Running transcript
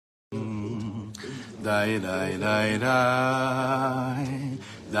dai dai dai dai,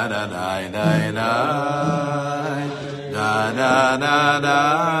 da da dai dai dai, da da da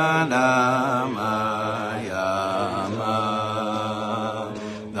da da ma ya ma,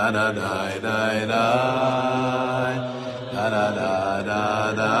 da da dai dai dai, da da da da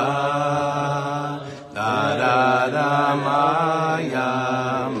da, da da da ma ya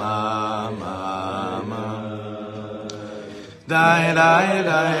ma ma ma, dai dai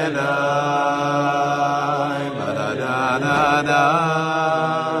dai dai.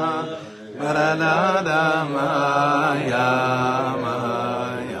 Da da da da ma ya ma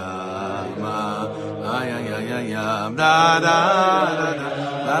ya ya da da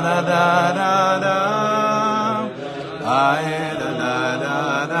da da da da ay da da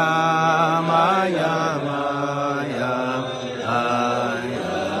da ma ya ay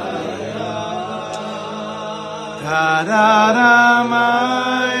da da ma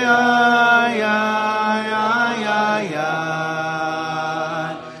ya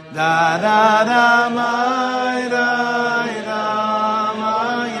da da ma da ma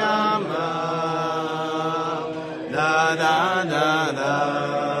ya ma da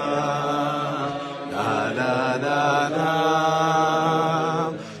da da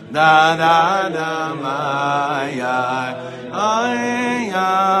da da ma ya ay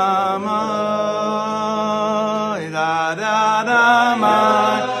ya ma da da ma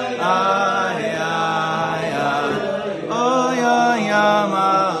ay ya oh ya ma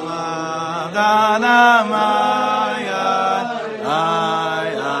da da ma ya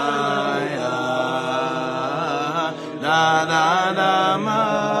ay da da ma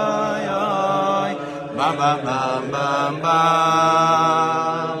ya bam bam bam bam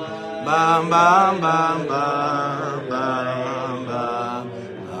bam bam bam bam bam bam.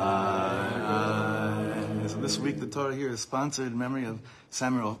 So this week the Torah here is sponsored in memory of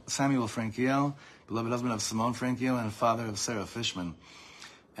Samuel Frankiel, beloved husband of Simone Frankiel and father of Sarah Fishman.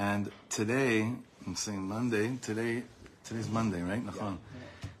 And today, I'm saying Monday, today's Monday, right? Yeah.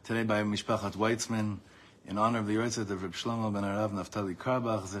 Today by Mishpachat Weitzman, in honor of the Yortzeit of Reb Shlomo ben Arav Naftali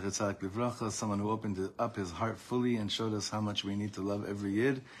Karbach, Zecher Tzaddik Livracha, someone who opened up his heart fully and showed us how much we need to love every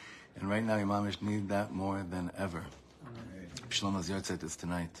Yid. And right now, Imamish need that more than ever. Reb Shlomo's Yortzeit is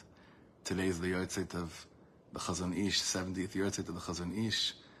tonight. Today is the Yortzeit of the Chazon Ish, 70th Yortzeit of the Chazon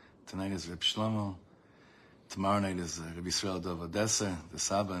Ish. Tonight is Reb Shlomo. Tomorrow night is Rabbi Yisrael Dov Odessa, the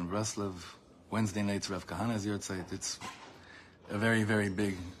Saba in Breslov. Wednesday night's Rav Kahana's Yortzeit. It's a very, very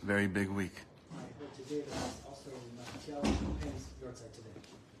big week. Right, but today there's also Mattiel Cohen's Yortzeit today.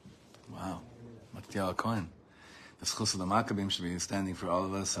 Wow, Mattiel Cohen. The Schus of the Maccabim should be standing for all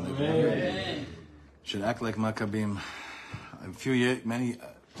of us, and should act like Maccabim. It's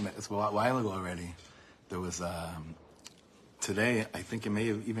a while ago already. There was today. I think it may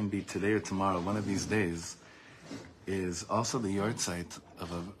even be today or tomorrow. One of these days is also the Yortzeit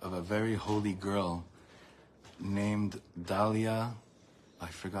of a very holy girl named Dalia. I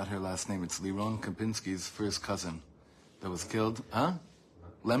forgot her last name. It's Liron Kapinski's first cousin that was killed.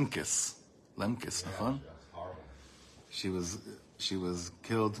 Lemkis, yeah. She was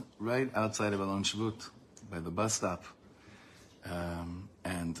killed right outside of Alon Shvut by the bus stop,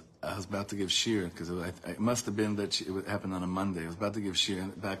 and I was about to give shir because it must have been that it happened on a Monday. I was about to give shir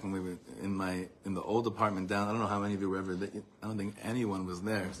back when we were in the old apartment down. I don't know how many of you were ever there. I don't think anyone was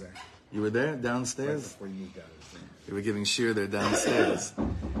there. You were there downstairs. Right before you moved out. We were giving shir there downstairs,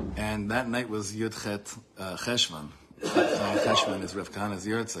 and that night was Yud Chet Cheshvan. Cheshvan is Rav Kahana's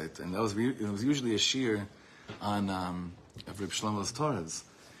Yortzeit, and it was usually a shir on of Reb Shlomo's Torahs.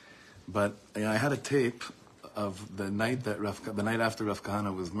 But I had a tape of the night after Rav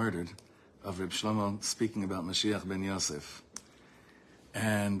Kahana was murdered, of Reb Shlomo speaking about Mashiach ben Yosef,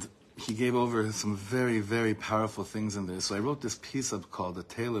 and he gave over some very, very powerful things in there. So I wrote this piece up called "A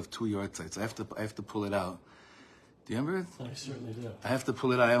Tale of Two Yortzeits." I have to pull it out. Do you remember it? I certainly do. I have to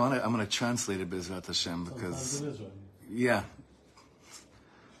pull it out. I'm gonna translate it, Bezrat Hashem, because yeah,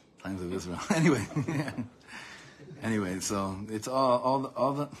 Times of Israel. Anyway, so it's all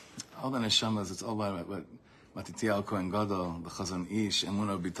the neshamas. It's all about what Matityahu Kohen Gadol, the Chazon Ish,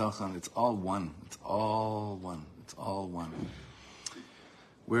 Emunah B'Tachon. It's all one. It's all one.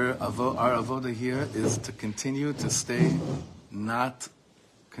 Our avoda here is to continue to stay not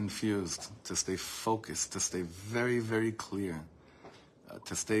confused, to stay focused, to stay very, very clear,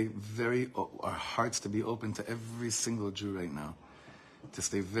 to stay our hearts to be open to every single Jew right now, to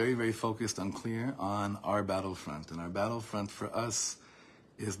stay very, very focused and clear on our battlefront. And our battlefront for us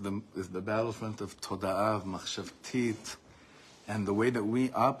is the battlefront of Toda'ah, of Machshavtit. And the way that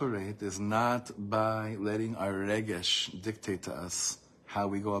we operate is not by letting our regesh dictate to us how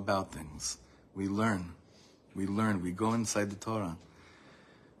we go about things, We learn. We learn. We go inside the Torah.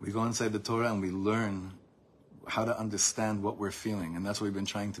 We go inside the Torah and we learn how to understand what we're feeling. And that's what we've been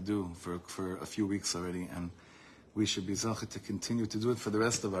trying to do for a few weeks already. And we should be zocheh to continue to do it for the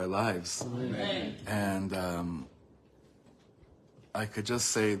rest of our lives. Amen. And I could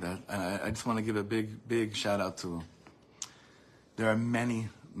just say that, and I just want to give a big shout out to, there are many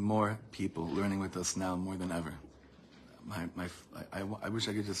more people learning with us now more than ever. I wish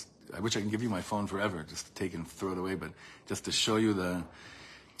I could give you my phone forever, just to take and throw it away, but just to show you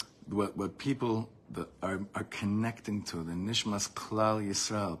what people are connecting to, the Nishmas Klal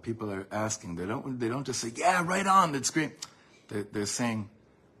Yisrael. People are asking. They don't just say, yeah, right on, that's great. They're saying,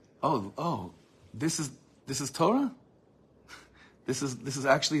 oh, this is Torah? This is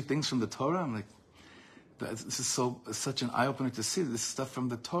actually things from the Torah? I'm like, this is such an eye-opener to see this stuff from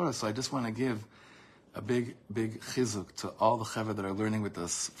the Torah. So I just want to give a big chizuk to all the chaver that are learning with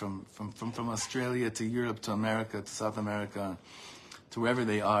us from Australia to Europe to America to South America to wherever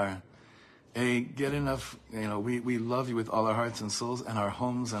they are. Get enough, we love you with all our hearts and souls, and our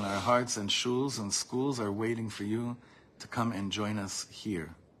homes and our hearts and shuls and schools are waiting for you to come and join us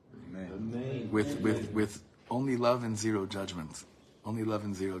here. Amen. With only love and zero judgment. Only love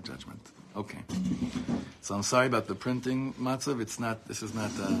and zero judgment. Okay. So I'm sorry about the printing, Matzav.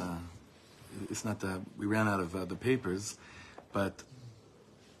 We ran out of the papers, but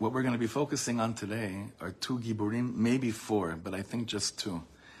what we're going to be focusing on today are 2 giburim, maybe 4, but I think just 2.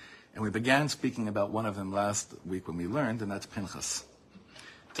 And we began speaking about one of them last week when we learned, and that's Pinchas.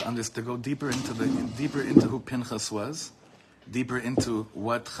 To go deeper into who Pinchas was, deeper into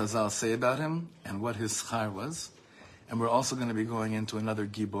what Chazal say about him and what his schar was, and we're also going to be going into another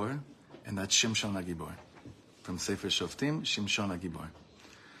gibor, and that's Shimshon HaGibor, from Sefer Shoftim, Shimshon HaGibor.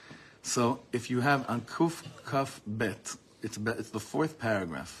 So if you have on Kuf Kaf Bet, it's the 4th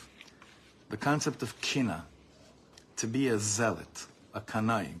paragraph, the concept of kina, to be a zealot, a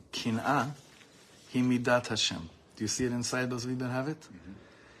kanai. Kin'ah, hi midat Hashem. Do you see it inside those of you that have it?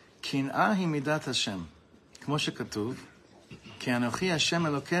 Kin'ah hi midat Hashem. Kmo shekatuv, ki anochi Hashem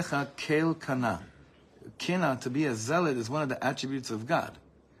elokecha kel kana. Kina, to be a zealot, is one of the attributes of God.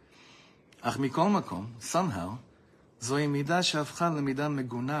 Ach mikol makom, somehow, זוהי מידה שהפכה למידה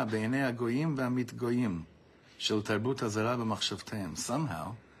מגונה בעיני הגויים והמתגויים של תרבות הזרה במחשבתיהם.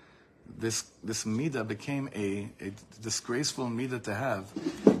 Somehow, this midah became a disgraceful midah to have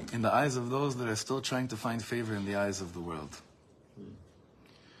in the eyes of those that are still trying to find favor in the eyes of the world.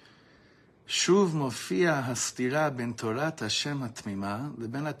 שוב מופיע הסתירה בין תורת השם התמימה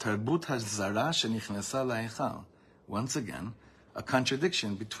לבין התרבות הזרה שנכנסה להיכל. Once again, a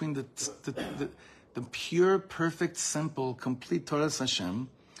contradiction between the pure, perfect, simple, complete Torah Hashem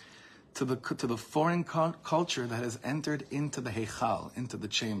to the foreign culture that has entered into the heichal, into the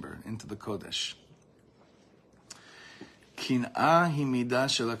chamber, into the kodesh. Kin'ah hi midah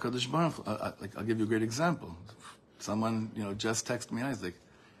shel HaKadosh Baruch Hu. I'll give you a great example. Someone, just texted me and he's like,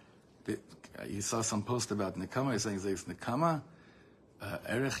 he saw some post about Nekama. He's saying, is Nekama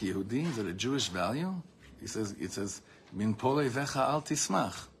erech Yehudi? Is it a Jewish value? It says, min polei vecha al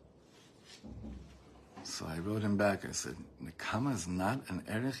tismach. So I wrote him back. I said, Nekama is not an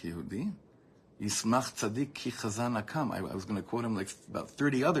erech Yehudi? Yismach tzadik ki chazan nakam. I was going to quote him like about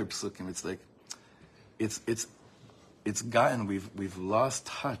 30 other psukim. It's like, it's gotten, we've lost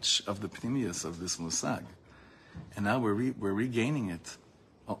touch of the pnimius of this musag. And now we're regaining it.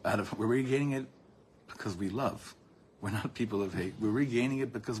 We're regaining it because we love. We're not people of hate. We're regaining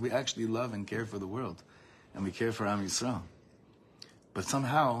it because we actually love and care for the world, and we care for Am Yisrael. But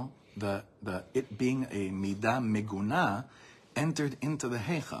somehow, it being a midah meguna entered into the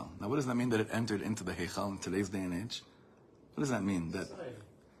heichal. Now, what does that mean that it entered into the heichal in today's day and age? What does that mean? That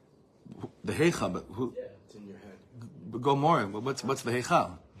the heichal, but who? Yeah, it's in your head. Go more. What's the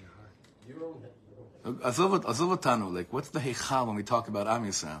heichal? Your own head. Azov otanu, like what's the heichal when we talk about Am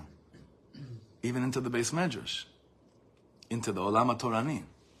Yisrael? Even into the Beis Medrash, into the Olam HaTorani,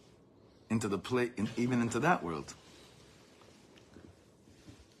 into the even into that world.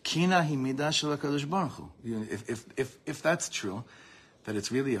 Kina hi midah shel HaKadosh Baruch Hu. If that's true, that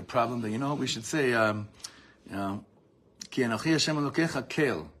it's really a problem, then we should say, ki anochi Hashem elokecha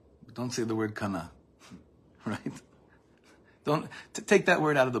kel. Don't say the word kana, right? Don't take that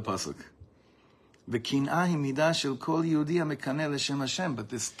word out of the pasuk. The kin'ah hi midah shel kol Yehudi hamekaneh l'shem Hashem. But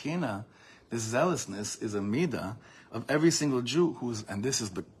this kin'ah, this zealousness, is a midah of every single Jew who's, and this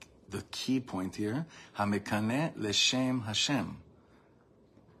is the key point here, hamekaneh l'shem Hashem.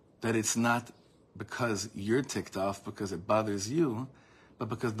 That it's not because you're ticked off, because it bothers you, but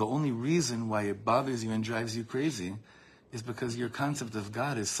because the only reason why it bothers you and drives you crazy is because your concept of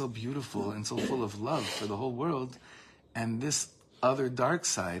God is so beautiful and so full of love for the whole world, and this other dark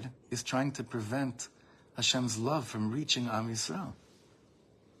side is trying to prevent Hashem's love from reaching Am Yisrael.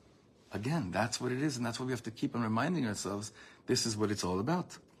 Again, that's what it is, and that's what we have to keep on reminding ourselves. This is what it's all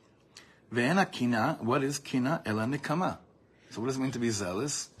about. Ve'ena kina, what is kina? Ela nekama. So what does it mean to be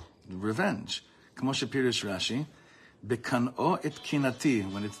zealous? Revenge. Kamo shepirish Rashi, bekan'o et kinati.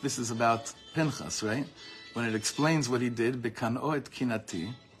 When this is about Pinchas, right? When it explains what he did, bekan'o et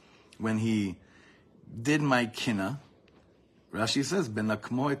kinati, when he did my kina, Rashi says,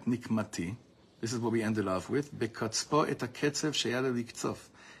 benakmo et nikmati. This is what we ended off with. Bekatzpo et haketzev sheyada liktzof.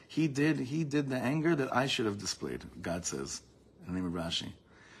 He did the anger that I should have displayed, God says, in the name of Rashi.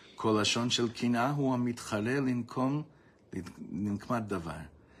 Kol lashon shel kina hu hamitchare linkom linkmat davar.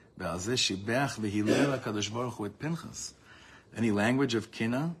 Ve'al zeh shibeach v'hilel HaKadosh Baruch Hu et Pinchas. Any language of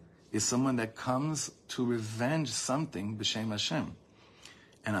kina is someone that comes to revenge something b'shem Hashem.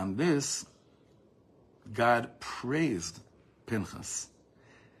 And on this, God praised Pinchas.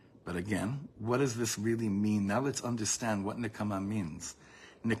 But again, what does this really mean? Now let's understand what Nekama means.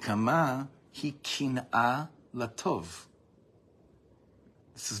 Nekama, hi kin'a latov.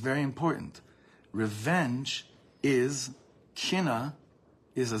 This is very important. Revenge is, kina,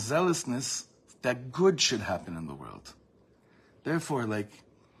 is a zealousness that good should happen in the world. Therefore,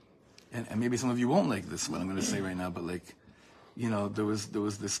 and maybe some of you won't like this, what I'm going to say right now, but there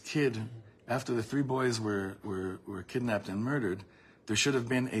was this kid, after the 3 boys were kidnapped and murdered, there should have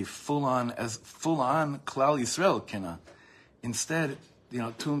been a full-on Klal Yisrael kina. Instead,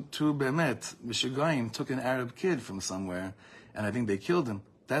 two bemet, Mishigoyim, took an Arab kid from somewhere, and I think they killed him.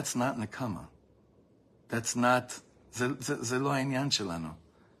 That's not Nekama. That's not Zelo Inyan Shelanu.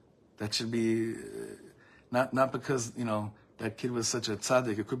 That should be not because that kid was such a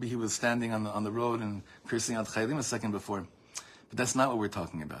tzaddik. It could be he was standing on the road and cursing out chaylim a second before, but that's not what we're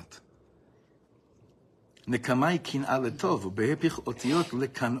talking about. Nekamai kin'a letov u'behepich otiyot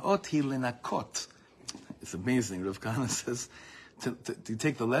lekanot hi lenakot. It's amazing. Rav Kahana says to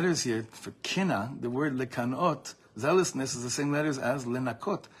take the letters here for kina, the word lekanot, zealousness is the same letters as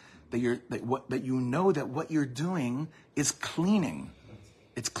lenakot. That you know that what you're doing is cleaning.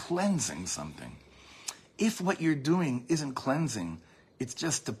 It's cleansing something. If what you're doing isn't cleansing, it's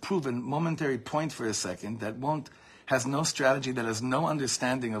just to prove a momentary point for a second that has no strategy, that has no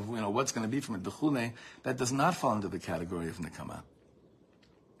understanding of what's going to be from it, b'chule, that does not fall into the category of nekama.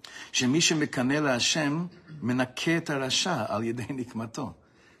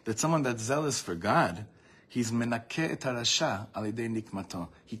 That someone that's zealous for God, he's menakeh et harasha al yedei nikmato.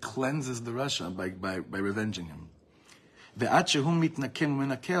 He cleanses the rasha by revenging him. Ve'at shehu mitnakeh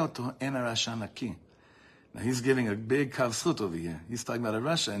u'menakeh oto en harasha naki. Now he's giving a big kavzchut over here. He's talking about a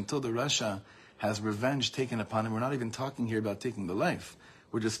rasha. Until the rasha has revenge taken upon him, we're not even talking here about taking the life.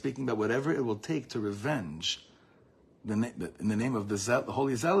 We're just speaking about whatever it will take to revenge. In the name of the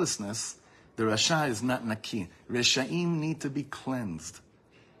holy zealousness, the rasha is not naki. Reshaim need to be cleansed.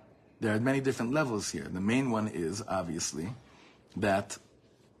 There are many different levels here. The main one is, obviously, that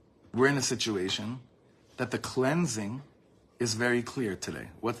we're in a situation that the cleansing is very clear today.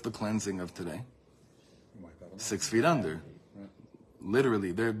 What's the cleansing of today? 6 feet under.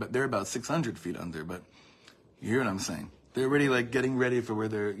 Literally, they're about 600 feet under, but you hear what I'm saying? They're already getting ready for where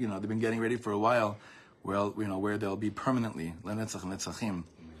they've been getting ready for a while, where they'll be permanently, lenetzach netzachim.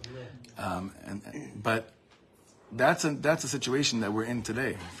 But that's a situation that we're in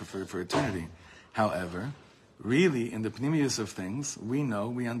today for eternity. However, really, in the pnimius of things, we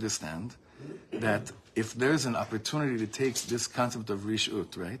understand that if there's an opportunity to take this concept of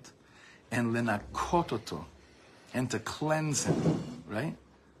rishut, right, and lenakototo, and to cleanse him, right,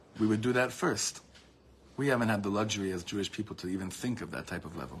 we would do that first. We haven't had the luxury as Jewish people to even think of that type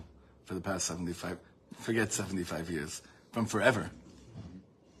of level for the past 75 years, from forever.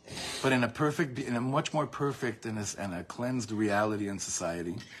 But in a much more perfect and a cleansed reality and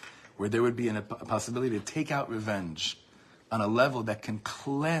society, where there would be a possibility to take out revenge on a level that can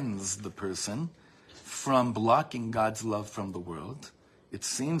cleanse the person from blocking God's love from the world, it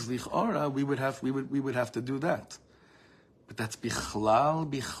seems lichora we would have to do that. But that's bichlal,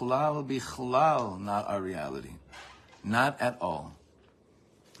 not our reality. Not at all.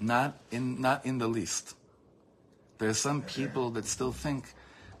 Not in the least. There are some people that still think,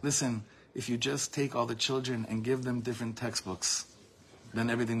 listen, if you just take all the children and give them different textbooks, then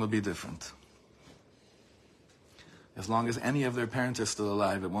everything will be different. As long as any of their parents are still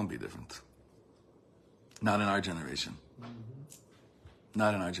alive, it won't be different. Not in our generation. Mm-hmm.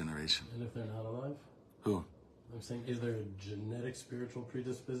 Not in our generation. And if they're not alive? Who? I'm saying, is there a genetic spiritual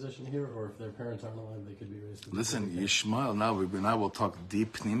predisposition here, or if their parents aren't alive, they could be raised to be Listen, perfect? Yishmael, now we'll talk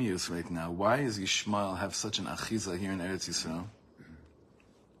deep pnimius right now. Why does Yishmael have such an achiza here in Eretz Yisrael?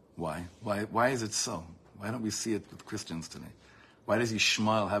 Why? Why is it so? Why don't we see it with Christians today? Why does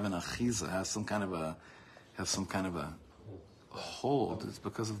Yishmael have an achiza, have some kind of a hold? It's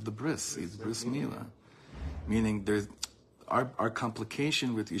because of the bris. It's bris milah. Meaning there's our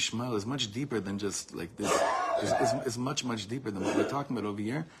complication with Ishmael is much deeper than just like this. Is much deeper than what we're talking about over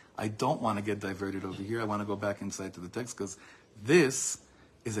here. I don't want to get diverted over here. I want to go back inside to the text because this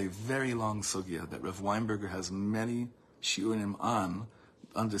is a very long sugya that Rav Weinberger has many shiurim on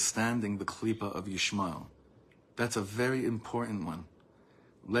understanding the klipa of Yishmael. That's a very important one.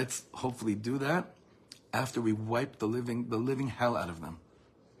 Let's hopefully do that after we wipe the living hell out of them.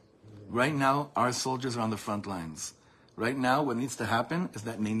 Right now, our soldiers are on the front lines. Right now, what needs to happen is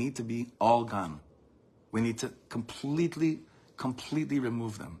that they need to be all gone. We need to completely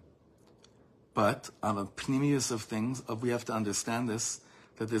remove them. But on the pnimius of things, we have to understand this,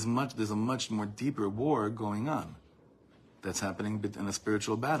 that there's a much more deeper war going on that's happening in a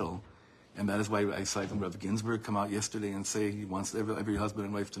spiritual battle. And that is why I saw Rav Ginsburg come out yesterday and say he wants every husband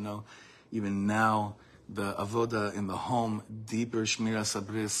and wife to know, even now, the avoda in the home, deeper shmira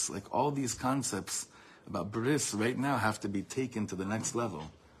sabris, like all these concepts about bris right now have to be taken to the next level.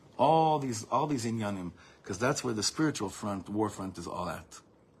 All these inyanim, because that's where the spiritual front, war front, is all at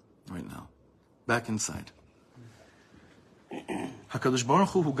right now. Back inside. HaKadosh Baruch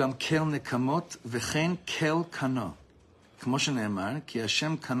Hu gam kel nekamot v'chen kel kana. K'mo shene'emar, ki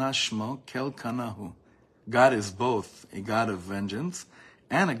Hashem kana shmo kel kana hu. God is both a God of vengeance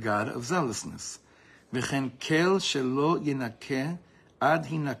and a God of zealousness. V'chen kel shelo yinakeh ad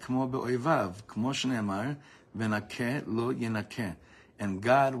hinakmo be'oivav. K'mo shene'emar, v'nakeh lo yinakeh. And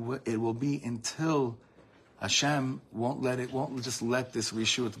God, it will be until Hashem won't just let this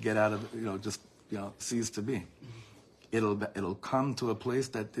reshut get out of, cease to be. It'll come to a place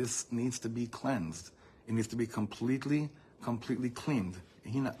that this needs to be cleansed. It needs to be completely cleaned.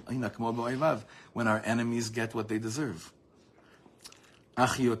 When our enemies get what they deserve.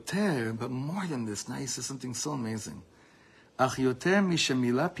 Ach yoter, but more than this, now he says something so amazing. Ach yoter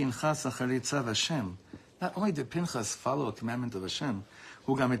mishemila Pinchas acharei tzav Hashem. Not only did Pinchas follow a commandment of Hashem,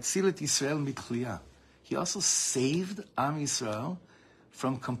 hu gam etzil et Yisrael mitchliya. He also saved Am Yisrael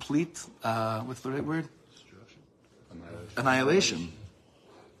from complete, what's the right word? Annihilation.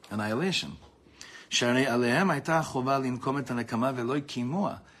 Sharei alehem hayta chova linkom et Nekama ve'lo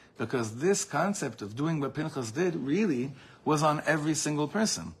kimua. Because this concept of doing what Pinchas did really was on every single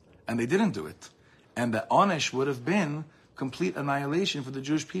person. And they didn't do it. And the onesh would have been complete annihilation for the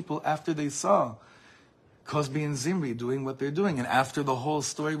Jewish people after they saw Cosby and Zimri doing what they're doing. And after the whole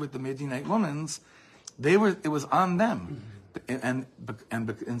story with the Midianite women, it was on them. And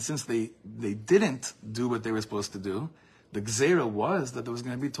since they didn't do what they were supposed to do, the gzeira was that there was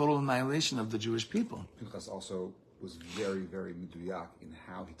going to be total annihilation of the Jewish people. Pinchas also was very, very meduyak in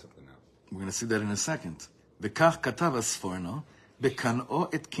how he took them out. We're going to see that in a second. Bekach katav Sforno,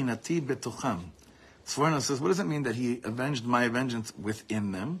 bekan'o et kinati betocham. Sforno says, what does it mean that he avenged my vengeance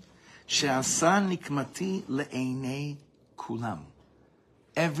within them? She'asa nikmati le'einei kulam.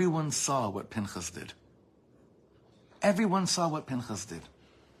 Everyone saw what Pinchas did. Everyone saw what Pinchas did.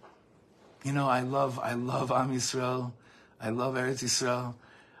 I love Am Yisrael. I love Eretz Yisrael.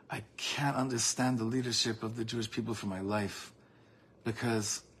 I can't understand the leadership of the Jewish people for my life,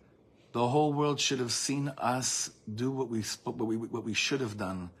 because the whole world should have seen us do what we should have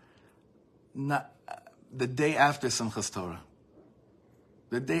done. Not the day after Simchas Torah.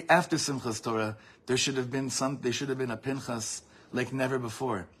 The day after Simchas Torah, there should have been a Pinchas like never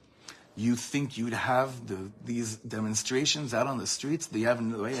before. You think you'd have these demonstrations out on the streets the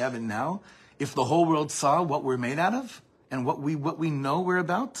way you have it now, if the whole world saw what we're made out of and what we know we're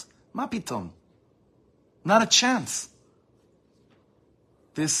about? Ma pitom. Not a chance.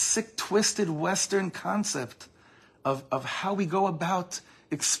 This sick, twisted Western concept of how we go about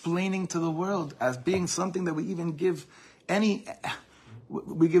explaining to the world as being something that we even give anything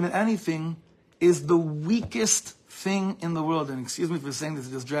is the weakest thing in the world. And excuse me for saying this,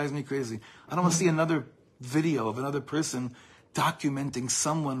 it just drives me crazy. I don't want to see another video of another person documenting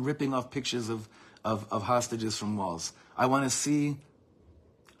someone ripping off pictures of hostages from walls. I want to see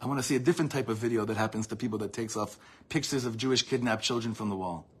a different type of video that happens to people that takes off pictures of Jewish kidnapped children from the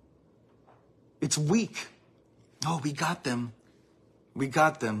wall. It's weak. Oh, we got them. We're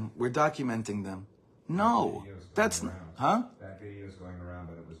documenting them. No, that's not, huh? That video is going around,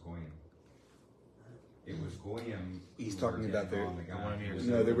 but it was going. it was Goyim. He's talking about the guy.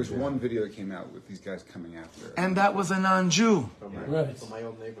 No, there was one video that came out with these guys coming after. And that was a non-Jew. Right. From my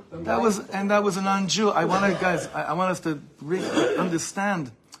old neighborhood. That was a non-Jew. I want us to really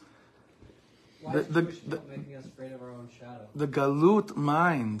understand Why is Jewish people making us afraid of our own shadow? the galut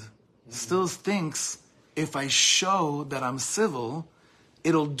mind still thinks if I show that I'm civil,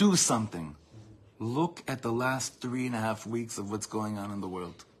 it'll do something. Look at the last 3.5 weeks of what's going on in the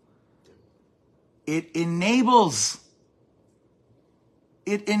world. It enables.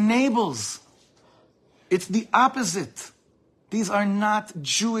 It enables. It's the opposite. These are not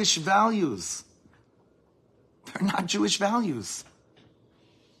Jewish values. They're not Jewish values.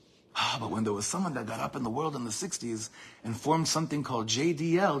 But when there was someone that got up in the world in the 60s and formed something called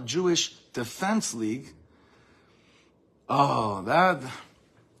JDL, Jewish Defense League, what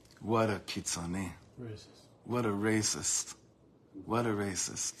a kitzoni. Racist. What a racist. What a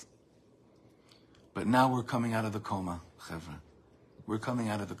racist. But now we're coming out of the coma, chevra. We're coming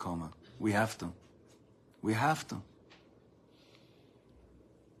out of the coma. We have to. We have to.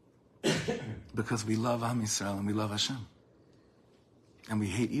 Because we love Am Yisrael and we love Hashem. And we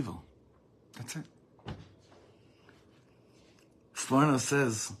hate evil. That's it. Sforno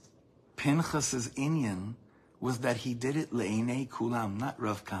says, Pinchas's inyan was that he did it le'inei kulam, not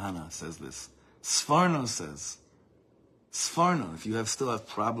Rav Kahana says this. Sforno says, Sforno, if you still have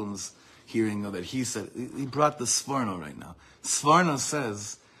problems hearing that he said, he brought the Sforno right now. Sforno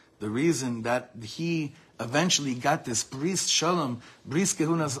says the reason that he eventually got this bris shalom, bris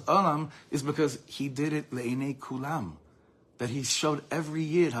kehunas olam, is because he did it le'inei kulam. That he showed every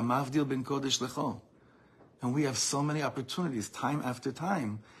year, hamavdil ben kodesh lecho. And we have so many opportunities, time after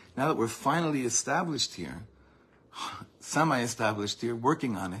time. Now that we're finally established here, semi-established here,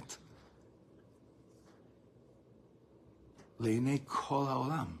 working on it, le'inei kol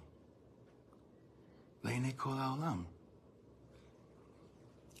ha'olam. Le'inei kol ha'olam.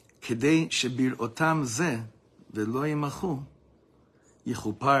 כדי שבראותם זה ולא ימחו,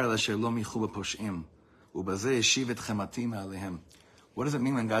 יכופר על אשר לא מיחו בפושעים, ובזה ישיב את חמתי מעליהם. What does it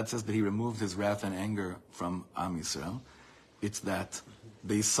mean when God says that he removed his wrath and anger from Am Yisrael? It's that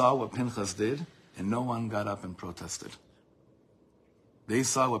they saw what Pinchas did, and no one got up and protested. They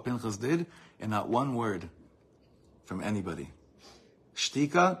saw what Pinchas did, and not one word from anybody.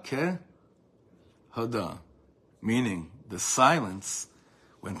 Shtika ke hada. Meaning, the silence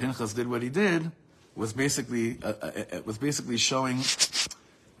when Pinchas did what he did was basically showing.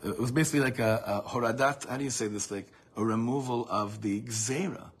 It was basically like a horadat. How do you say this? Like a removal of the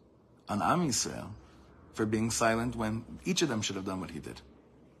gzeira on Am Yisrael for being silent when each of them should have done what he did.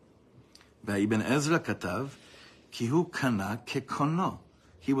 Ibn Ezra katav ki hu kana kekono.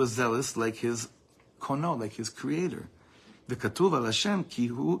 He was zealous like his kono, like his creator. The katuv al Hashem ki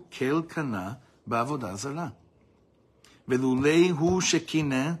hu kel kana ba'avodah zara. ולולי הוא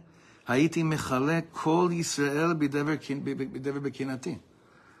שכינה, הייתי מכלה כל ישראל בדבר בקנאתי.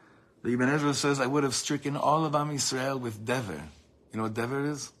 The Ibn Ezra says, I would have stricken all of Am Yisrael with dever. You know what dever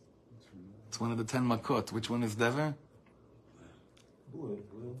is? It's one of the 10 makot. Which one is dever?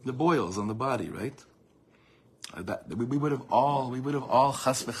 The boils on the body, right? We would have all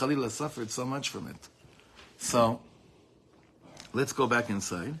chas v'chalila suffered so much from it. So, let's go back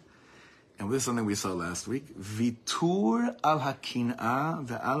inside. And this is something we saw last week. Vitur al hakin'ah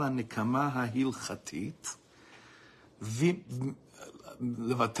ve'al ha-nekama ha-hilchatit.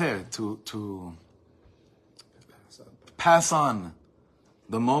 Levater, to pass on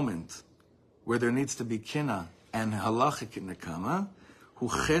the moment where there needs to be kina and halachic nekama, hu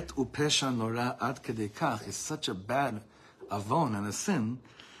chet upesha nora ad kedei kach, is such a bad avon and a sin,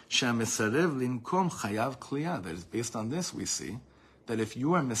 she'amesarev linkom chayav kliya. That is based on this we see that if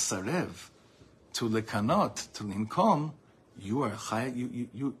you are mesarev to lekanot, to linkom, you are chayav,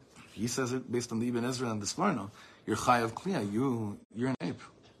 you he says it based on the Ibn Ezra and the Sforno, you're chayav kliya, you're an ape.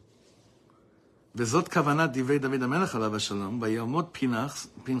 וזאת כוונת דברי דוד המלך עליו השלום, ויעמוד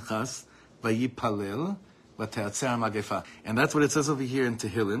פנחס, ויפלל, ותעצר המגפה. And that's what it says over here in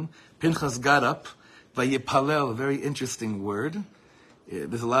Tehillim. Pinchas got up, vayipalel, a very interesting word.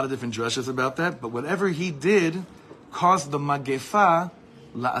 There's a lot of different drushes about that, but whatever he did caused the magefa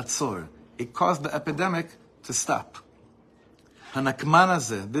la'atzor. It caused the epidemic to stop. Hanakman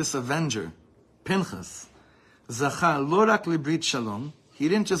hazeh, this avenger, Pinchas, zacha lo rak librit shalom. He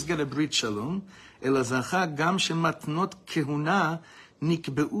didn't just get a brit shalom, ela zacha gam shematnot kehuna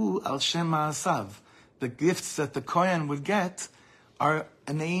nikbeu al shem ma'asav. The gifts that the Kohen would get are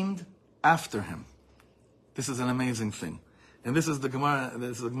named after him. This is an amazing thing. And this is the Gemara, in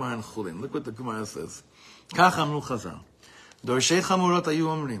Chulin. Look what the Gemara says. Kach amru chazal. Dorshei chamurot ayu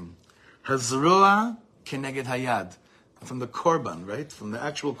omrim. Hazroa keneged hayad, from the korban, right? From the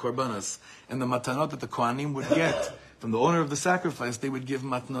actual korbanos. And the matanot that the Kohanim would get from the owner of the sacrifice, they would give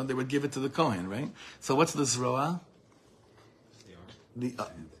matanot, they would give it to the Kohen, right? So what's the zroa?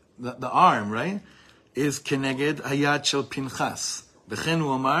 The arm, right? Is keneged hayad shel Pinchas. V'chen hu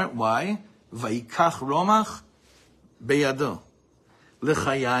omar, why? Vayikach romach beyado.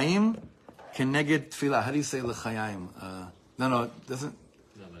 L'chayayim keneged tefillah. How do you say l'chayayim? No, it doesn't.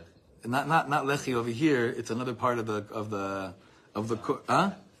 Not lechi over here. It's another part of the.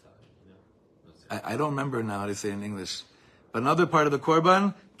 Huh? I don't remember now how to say it in English. But another part of the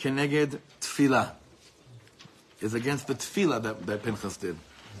korban, keneged tefillah, is against the tefillah that Pinchas did.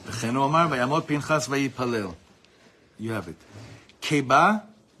 V'chen hu omar vayamot Pinchas vayipalel. You have it. Keva.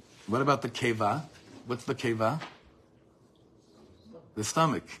 What about the keva? What's the keva? The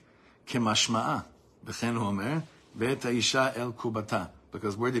stomach. Kemashma'a. V'chen hu omer ve'et ha'isha el kubata.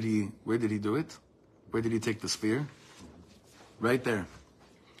 Because where did he do it? Where did he take the spear? Right there.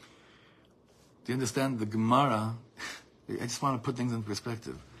 Do you understand? The Gemara, I just want to put things in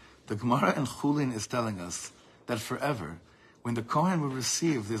perspective. The Gemara in Chulin is telling us that forever, when the Kohen would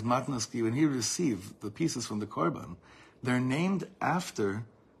receive his matnos, when he received the pieces from the korban, they're named after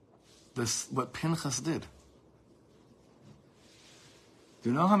what Pinchas did. Do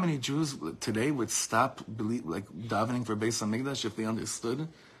you know how many Jews today would stop davening for Beis Hamikdash if they understood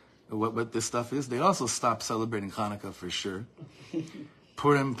what this stuff is? They'd also stop celebrating Hanukkah for sure.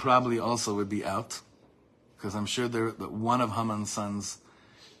 Purim probably also would be out, because I'm sure that one of Haman's sons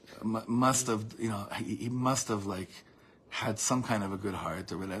must have, he must have had some kind of a good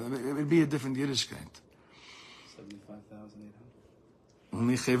heart or whatever. It would be a different Yiddishkeit. 75,800.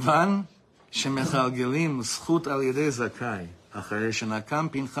 ומכיוון שמחלגלים זכות על ידי זכאי, אחרי שנקם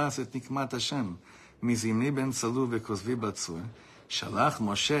פנחס את נקמת השם, מזמני בן צלוב וכוזבי בצור, שלח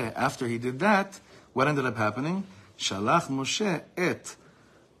משה, after he did that, what ended up happening? שלח משה את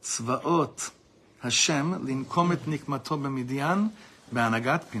צבאות השם לנקום את נקמתו במדיין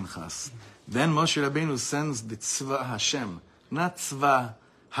בהנהגת פנחס. Then Moshe Rabbeinu sends the tzva Hashem, not tzva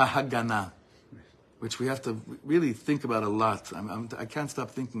ha'hagana, which we have to really think about a lot. I can't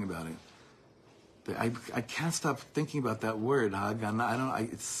stop thinking about it. I can't stop thinking about that word, ha'agana.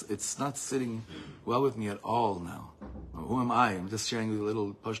 It's not sitting well with me at all now. Who am I? I'm just sharing with a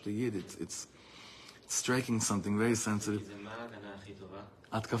little Pashto Yid. It's striking something very sensitive.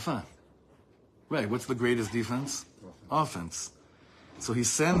 Atkafa. Right, what's the greatest defense? Offense. So he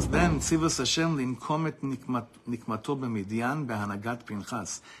sends then Tzivos Hashem linkom et nikmato b'Midian behanagat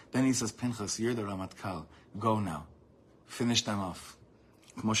Pinchas. Then he says, Pinchas, you're the Ramatkal. Go now. Finish them off.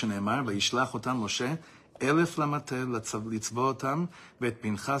 כמו שנאמר, וישלח אותם משה 1,000 למטה לצבוא אותם, ואת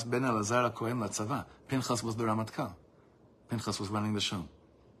פנחס בן אלעזר הכהן לצבא. Pinchas was the Ramatkal. Pinchas was running the show.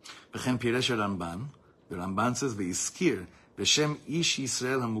 וכן פירש הרמב"ן, the Ramban says, והזכיר בשם איש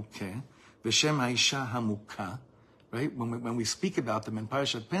ישראל המוכה, בשם האישה המוכה. Right? When we speak about them in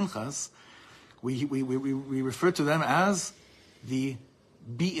Parashat Pinchas, we refer to them as the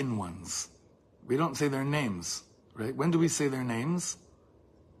beaten ones. We don't say their names. Right? When do we say their names?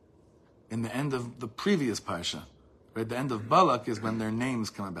 In the end of the previous Parsha. Right? The end of Balak is when their names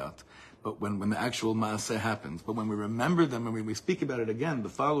come about. But when the actual Maaseh happens. But when we remember them, when we speak about it again, the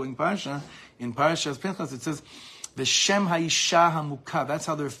following Parsha, in Parashat Pinchas, it says, V'shem ha'isha ha'mukah. That's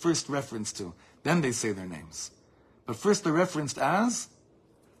how they're first referenced to. Then they say their names. But first they're referenced as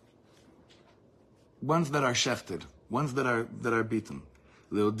ones that are shechted, ones that are beaten.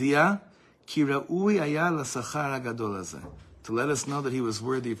 Leodia ki ra'ui aya l'sachar hagadol hazeh. To let us know that he was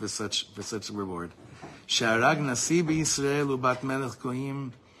worthy for such a reward. She'arag nasi b'Yisrael u'bat melech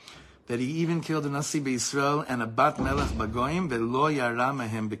goyim. That he even killed a nasi b'Yisrael and a bat melech b'goyim ve'lo yara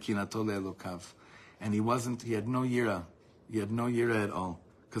mehem b'kinato le'elokav. And he had no yira. He had no yira at all.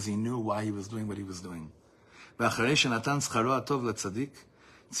 Because he knew why he was doing what he was doing. ואחרי שנתן שכרו הטוב לצדיק,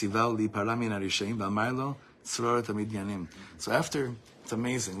 ציווהו להיפרע מן הרשעים, ואמר לו, צרור את המדיינים. So after, it's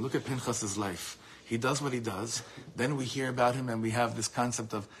amazing. Look at Pinchas's life. He does what he does. Then we hear about him and we have this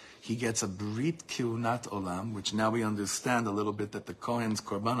concept of he gets a brit kiunat olam, which now we understand a little bit that the Kohen's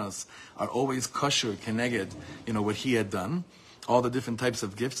korbanos are always kosher, keneged, what he had done. All the different types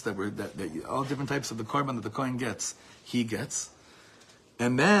of gifts all different types of the korban that the Kohen gets, he gets.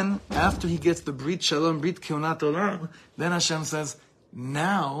 And then, after he gets the Brit Shalom, Brit Kionat Olam, then Hashem says,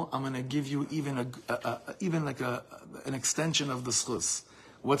 now I'm going to give you even an extension of the schus.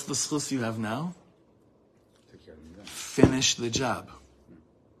 What's the schus you have now? Finish the job.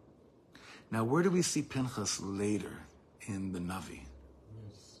 Now, where do we see Pinchas later in the Navi?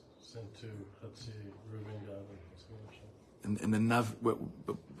 Sent to Hatzi, Reuben, Gad, In the Navi,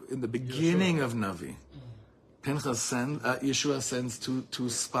 in the beginning of Navi. Yeshua sends two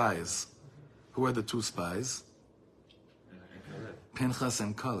spies. Who are the two spies? Pinchas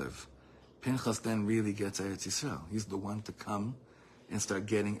and Kalev. Pinchas then really gets Eretz Yisrael. He's the one to come and start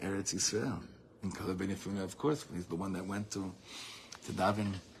getting Eretz Yisrael. And Kalev ben Yefuneh, of course, he's the one that went to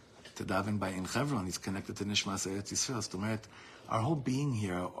daven by in Hebron. He's connected to Nishmas Eretz Yisrael. So, our whole being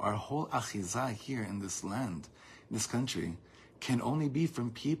here, our whole achizah here in this land, in this country, can only be from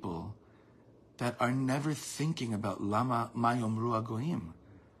people that are never thinking about Lama Mayomru Agoyim.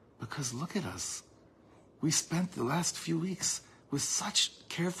 Because look at us. We spent the last few weeks with such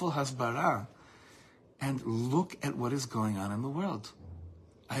careful hasbara, and look at what is going on in the world.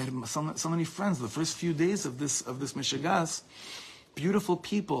 I had so many friends the first few days of this Mishagas, beautiful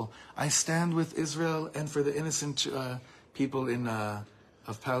people. I stand with Israel and for the innocent people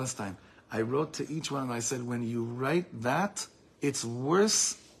of Palestine. I wrote to each one of them, I said, when you write that, it's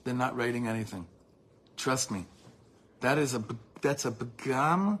worse than not writing anything. Trust me. That's a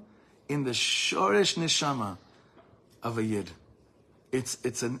begam in the shoresh neshama of a yid.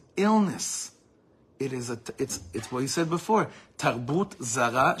 It's an illness. It's what he said before. Tarbut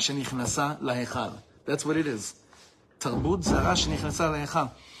zara shenichnasa lahechal. That's what it is. Tarbut zara shenichnasa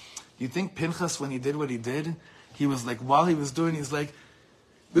lahechal. You think Pinchas, when he did what he did, he was like, while he was doing, he's like,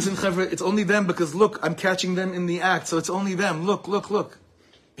 listen, Chevra, it's only them because look, I'm catching them in the act, so it's only them. Look.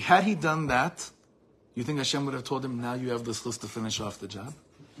 Had he done that, you think Hashem would have told him, now you have the schus to finish off the job?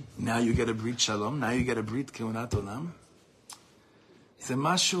 Now you get a brit shalom? Now you get a brit keunat olam? Ze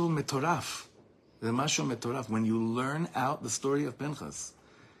mashu metoraf. When you learn out the story of Pinchas,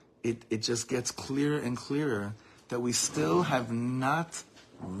 it just gets clearer and clearer that we still have not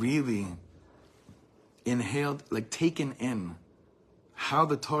really inhaled, like taken in how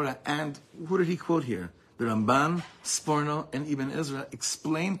the Torah, and who did he quote here? The Ramban, Sforno, and even Ezra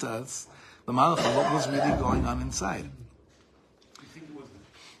explained to us the malach of what was really going on inside. You think it was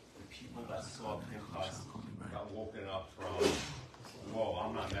the people that saw Pinchas got woken up from, whoa,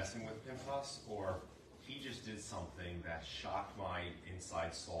 I'm not messing with Pinchas, or he just did something that shocked my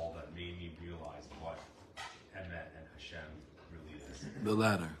inside soul that made me realize what Emet and Hashem really is? The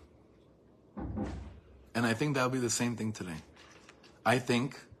latter. And I think that'll be the same thing today. I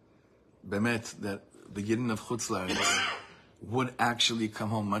think, Bemet, that the Yidden of Chutz La'aretz would actually come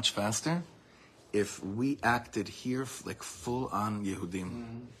home much faster if we acted here like full-on Yehudim.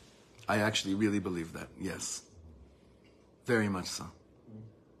 Mm-hmm. I actually really believe that, yes. Very much so.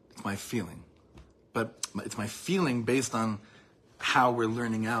 It's my feeling. But it's my feeling based on how we're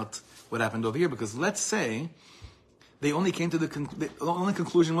learning out what happened over here. Because let's say they only came to the only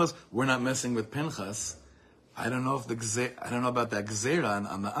conclusion was, we're not messing with Pinchas. I don't know about that gzeira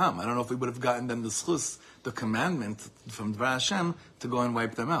on the Am. I don't know if we would have gotten them the schus, the commandment from Dvar Hashem to go and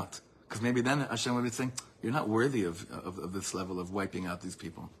wipe them out. Because maybe then Hashem would be saying, you're not worthy of this level of wiping out these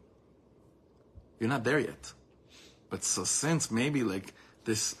people. You're not there yet. But so since maybe like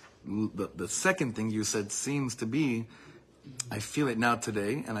this, the second thing you said seems to be, I feel it now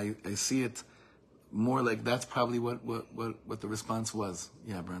today, and I see it more like that's probably what the response was.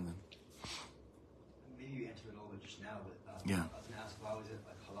 Yeah, Brandon. Maybe you answered it a little bit just now, but yeah. I was going to ask, why was it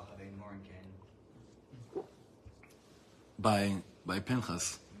like halacha bein morin ken? By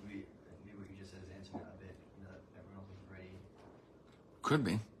Pinchas. Maybe what you just said is answering that a bit. That everyone else was ready. Could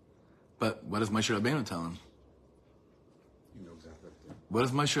be, but what does Moshe Rabbeinu tell him? You know exactly. What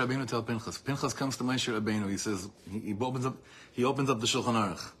does Moshe Rabbeinu tell Pinchas? Pinchas comes to Moshe Rabbeinu. He says he opens up the Shulchan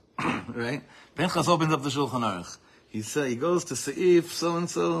Aruch, right? Pinchas opens up the Shulchan Aruch. He goes to Seif so and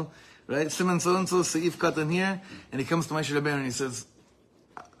so, right? Simon so and so, Seif Katan here, and he comes to Moshe Rabbeinu and he says,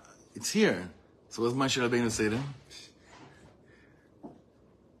 "It's here." So what does Moshe Rabbeinu say to him?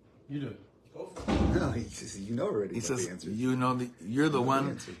 You do it. No, he says, you know already. He what says, the answer is. you're the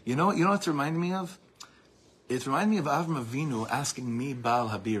one. You know what it's reminding me of? It reminded me of Avram Avinu asking me, Baal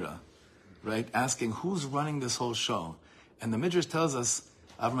Habira, right? Asking, who's running this whole show? And the Midrash tells us,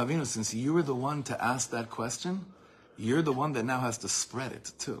 Avram Avinu, since you were the one to ask that question, you're the one that now has to spread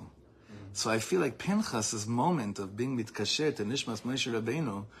it too. So I feel like Pinchas's moment of being mitkasher to Nishmas Moshe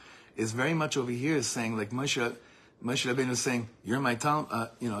Rabbeinu is very much over here saying, like Moshe Rabbeinu is saying, you're my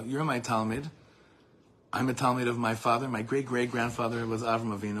Talmud. I'm a Talmud of my father. My great-great-grandfather was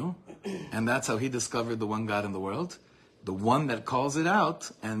Avram Avinu. And that's how he discovered the one God in the world. The one that calls it out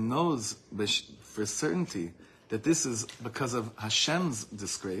and knows for certainty that this is because of Hashem's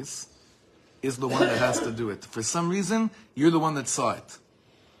disgrace is the one that has to do it. For some reason, you're the one that saw it.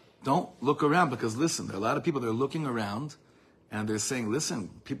 Don't look around, because listen, there are a lot of people that are looking around and they're saying, listen,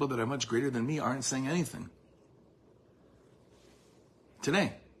 people that are much greater than me aren't saying anything.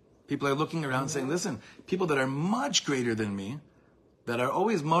 Today. People are looking around saying, listen, people that are much greater than me, that are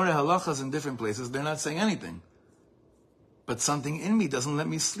always more halachas in different places, they're not saying anything. But something in me doesn't let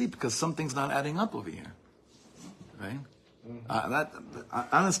me sleep because something's not adding up over here. Right?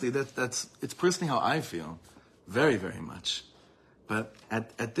 Honestly, that's it's personally how I feel. Very, very much. But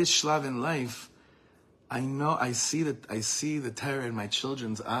at this shlav in life, I know I see the terror in my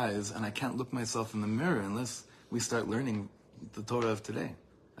children's eyes, and I can't look myself in the mirror unless we start learning the Torah of today.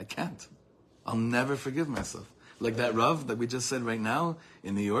 I can't. I'll never forgive myself. Like that Rav that we just said right now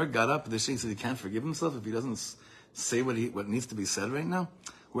in New York got up. This he said he can't forgive himself if he doesn't say what needs to be said right now.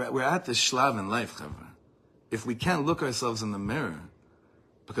 We're at this shlav in life, chavra. If we can't look ourselves in the mirror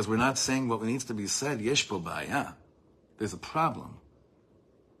because we're not saying what needs to be said, yesh po ba'aya. There's a problem.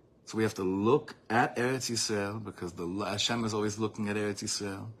 So we have to look at Eretz Yisrael because Hashem is always looking at Eretz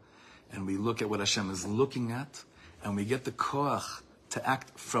Yisrael, and we look at what Hashem is looking at, and we get the koach to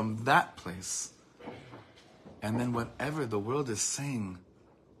act from that place. And then whatever the world is saying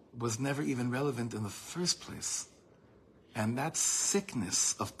was never even relevant in the first place. And that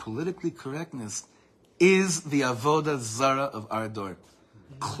sickness of politically correctness is the avodah zara of our dor.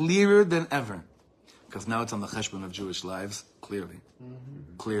 Clearer than ever. Because now it's on the cheshbon of Jewish lives, clearly.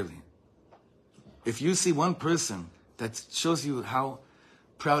 Clearly. If you see one person that shows you how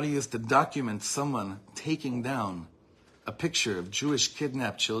proud he is to document someone taking down a picture of Jewish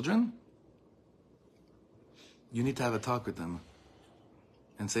kidnapped children, you need to have a talk with them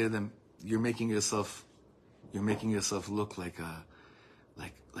and say to them, you're making yourself look like a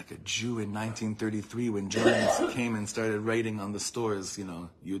Jew in 1933 when Germans came and started writing on the stores,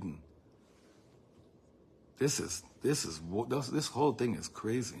 Juden. This whole thing is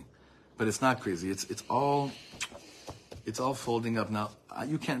crazy, but it's not crazy. It's all folding up now.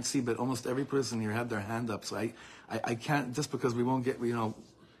 You can't see, but almost every person here had their hand up. So I can't, just because we won't get,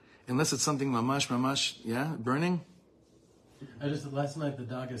 unless it's something mamash, burning. Last night the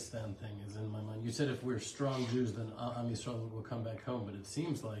Dagestan thing is in my mind. You said if we're strong Jews, then Am Yisrael will come back home. But it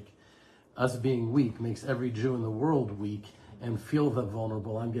seems like us being weak makes every Jew in the world weak and feel that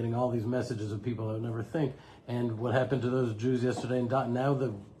vulnerable. I'm getting all these messages of people I would never think. And what happened to those Jews yesterday? And now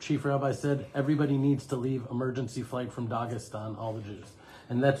the chief rabbi said everybody needs to leave emergency flight from Dagestan, all the Jews.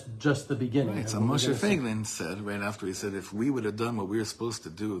 And that's just the beginning. Right, so Moshe Feiglin said, right after, he said, if we would have done what we were supposed to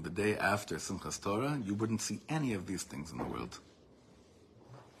do the day after Simchas Torah, you wouldn't see any of these things in the world.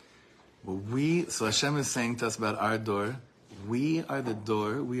 So Hashem is saying to us about our door, we are the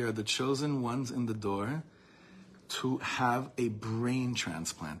door, we are the chosen ones in the door to have a brain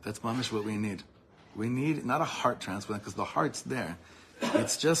transplant. That's mamish what we need. We need not a heart transplant, because the heart's there.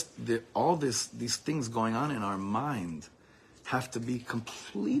 It's just all these things going on in our mind have to be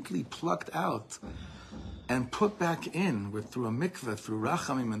completely plucked out and put back in through a mikveh, through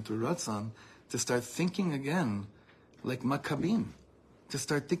rachamim and through ratzon, to start thinking again like Maccabim, to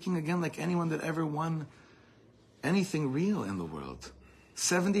start thinking again like anyone that ever won anything real in the world.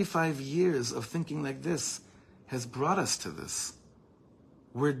 75 years of thinking like this has brought us to this.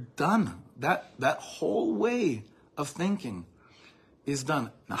 We're done. That whole way of thinking is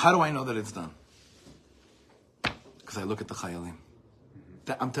done. Now, how do I know that it's done? Because I look at the Chayalim.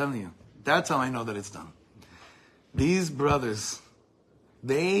 I'm telling you, that's how I know that it's done. These brothers,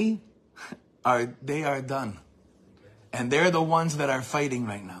 they are done. And they're the ones that are fighting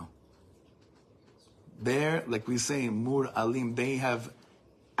right now. They're, like we say, Mur Alim, they have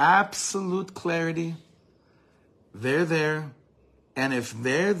absolute clarity. They're there. And if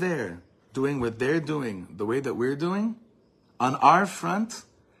they're there, doing what they're doing, the way that we're doing, on our front,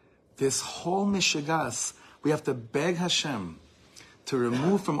 this whole mishigas, we have to beg Hashem to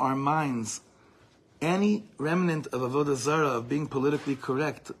remove from our minds any remnant of avodah zara, of being politically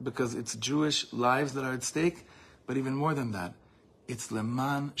correct, because it's Jewish lives that are at stake. But even more than that, it's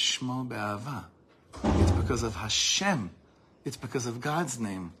leman shmo be'ava. It's because of Hashem. It's because of God's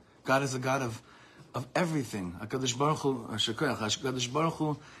name. God is a God of everything. HaKadosh Baruch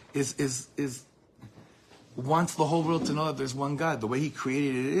Hu is wants the whole world to know that there's one God. The way He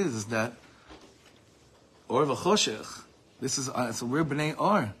created it is that Or v'choshech. This is so we're b'nei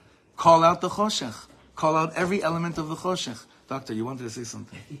Or. Call out the choshech. Call out every element of the choshech. Doctor, you wanted to say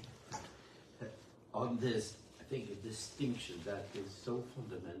something. On this, I think a distinction that is so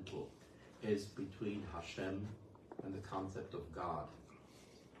fundamental is between Hashem and the concept of God.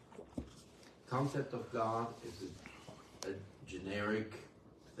 Concept of God is a generic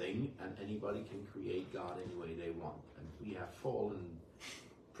thing, and anybody can create God any way they want. And we have fallen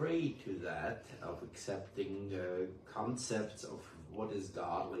prey to that, of accepting concepts of what is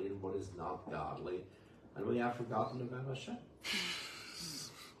godly and what is not godly, and we have forgotten about Hashem.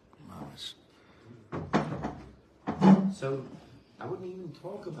 So I wouldn't even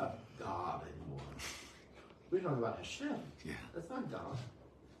talk about God anymore. We're talking about Hashem. Yeah. That's not God.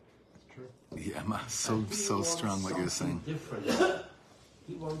 Yeah, so And he wants strong what you're saying. something different.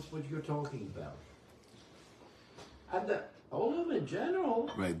 He wants what you're talking about. And all of them in general.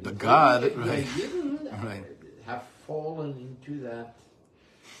 Right, the including God, the right. Yidden, Right. have fallen into that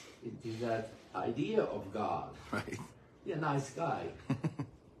idea of God. Right. You're a nice guy.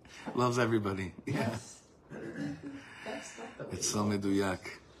 Loves everybody. Yeah. Yes. That's not the way It's it so works. meduyak.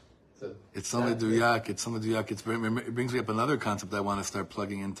 So It's so meduyak. It's so meduyak. It brings me up another concept I want to start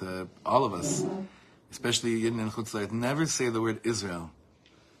plugging into all of us, especially Yidden and Chutzlayt. Never say the word Israel.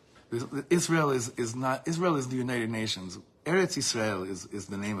 Israel is the United Nations. Eretz Yisrael is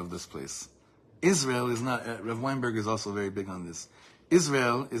the name of this place. Israel is not. Rav Weinberg is also very big on this.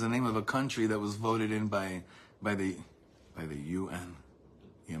 Israel is the name of a country that was voted in by the UN.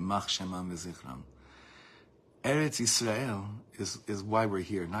 Yemach Shemam v'zichram. Eretz Yisrael is why we're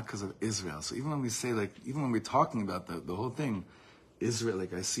here, not because of Israel. So even when we say, even when we're talking about the whole thing, Israel,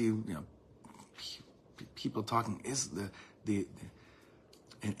 I see, people talking in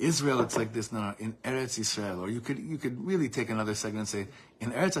Israel it's like this. No, in Eretz Yisrael, or you could really take another segment and say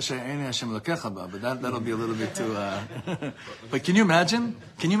in Eretz Asher Ein Hashem Elokecha Ba, but that'll be a little bit too. But can you imagine?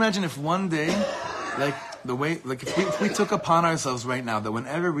 Can you imagine if one day, if we took upon ourselves right now that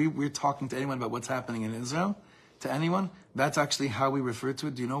whenever we're talking to anyone about what's happening in Israel, to anyone, that's actually how we refer to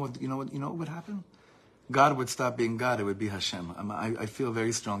it. Do you know what would happen? God would stop being God. It would be Hashem. I feel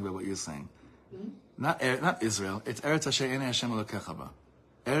very strong about what you're saying. Not Israel. It's Eretz Asher Ein Hashem Elokecha Ba.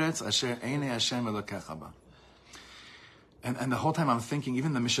 Eretz Asher Ein Hashem Elokecha Ba. And the whole time I'm thinking,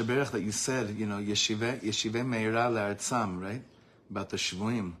 even the Mishaberach that you said, Yeshive Meira Le'artzam, right? About the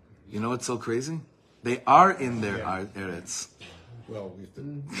Shvuim. You know what's so crazy? They are in their Eretz. Well, we have to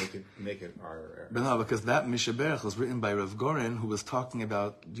make it our. But no, because that Mishaberach was written by Rav Goren, who was talking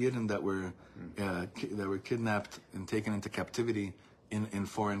about Yidden that were kidnapped and taken into captivity in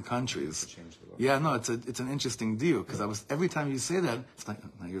foreign countries. Yeah, no, it's an interesting deal because every time you say that, it's not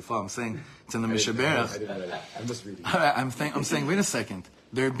your fault. I'm saying it's in the Mishaberach. I'm just reading. I'm saying, wait a second.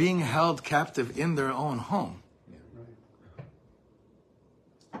 They're being held captive in their own home.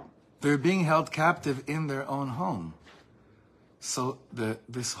 They're being held captive in their own home. So the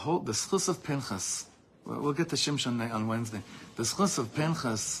schus of Pinchas, we'll get to Shimshon on Wednesday. The schus of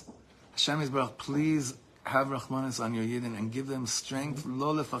Pinchas, Hashem Yisbarach, please have Rachmanis on your Yidden and give them strength,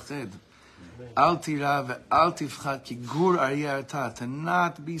 lo lefached. Al tira ve'al tifchad ki gur aryeh arta, to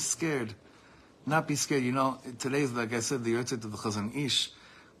not be scared. Not be scared. Today is, like I said, the Yotzeit of the Chazon Ish.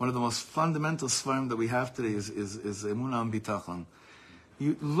 One of the most fundamental svarim that we have today is Emunah and Bitachon.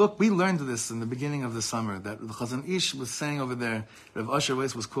 We learned this in the beginning of the summer, that the Chazon Ish was saying over there, Rav Asher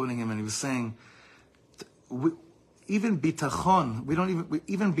Weiss was quoting him, and he was saying, even bitachon,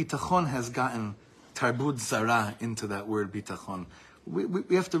 even bitachon has gotten tarbut zara into that word bitachon.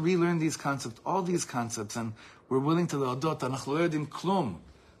 We have to relearn these concepts, all these concepts, and we're willing to leodot, anachnu lo yodim klum,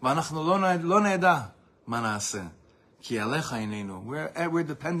 v'anachnu lo ne'eda ma na'aseh, ki alecha einenu. We're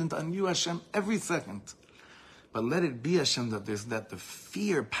dependent on you, Hashem, every second. But let it be, Hashem, that the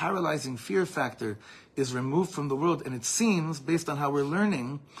fear, paralyzing fear factor is removed from the world. And it seems, based on how we're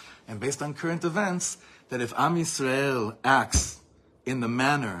learning, and based on current events, that if Am Yisrael acts in the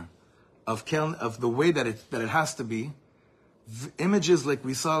manner of the way that it has to be, images like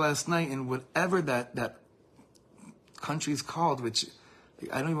we saw last night in whatever that country's called, which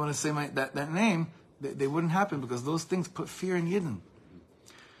I don't even want to say that name, they wouldn't happen because those things put fear in Yidden.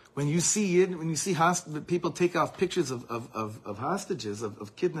 When you see people take off pictures of hostages,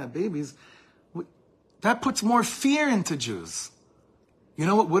 of kidnapped babies, that puts more fear into Jews. You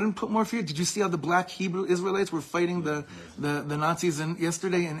know what wouldn't put more fear? Did you see how the black Hebrew Israelites were fighting the Nazis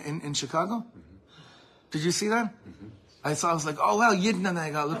yesterday in Chicago? Did you see that? I was like, oh wow, Yidden, and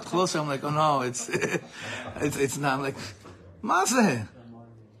I looked closer. I'm like, oh no, it's not. I'm like, Mazeh.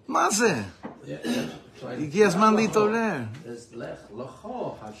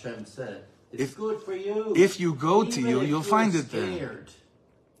 Hashem said, it's good for you. If you go to you, you'll find it there.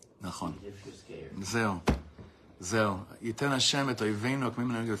 נכון. If you're scared. זהו. ייתן השם את אויבינו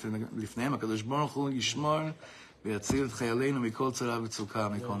הקמים לפניהם, הקדוש ברוך הוא ישמור ויציל את חיילינו מכל צרה וצוקה,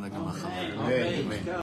 מכל נגע מחר.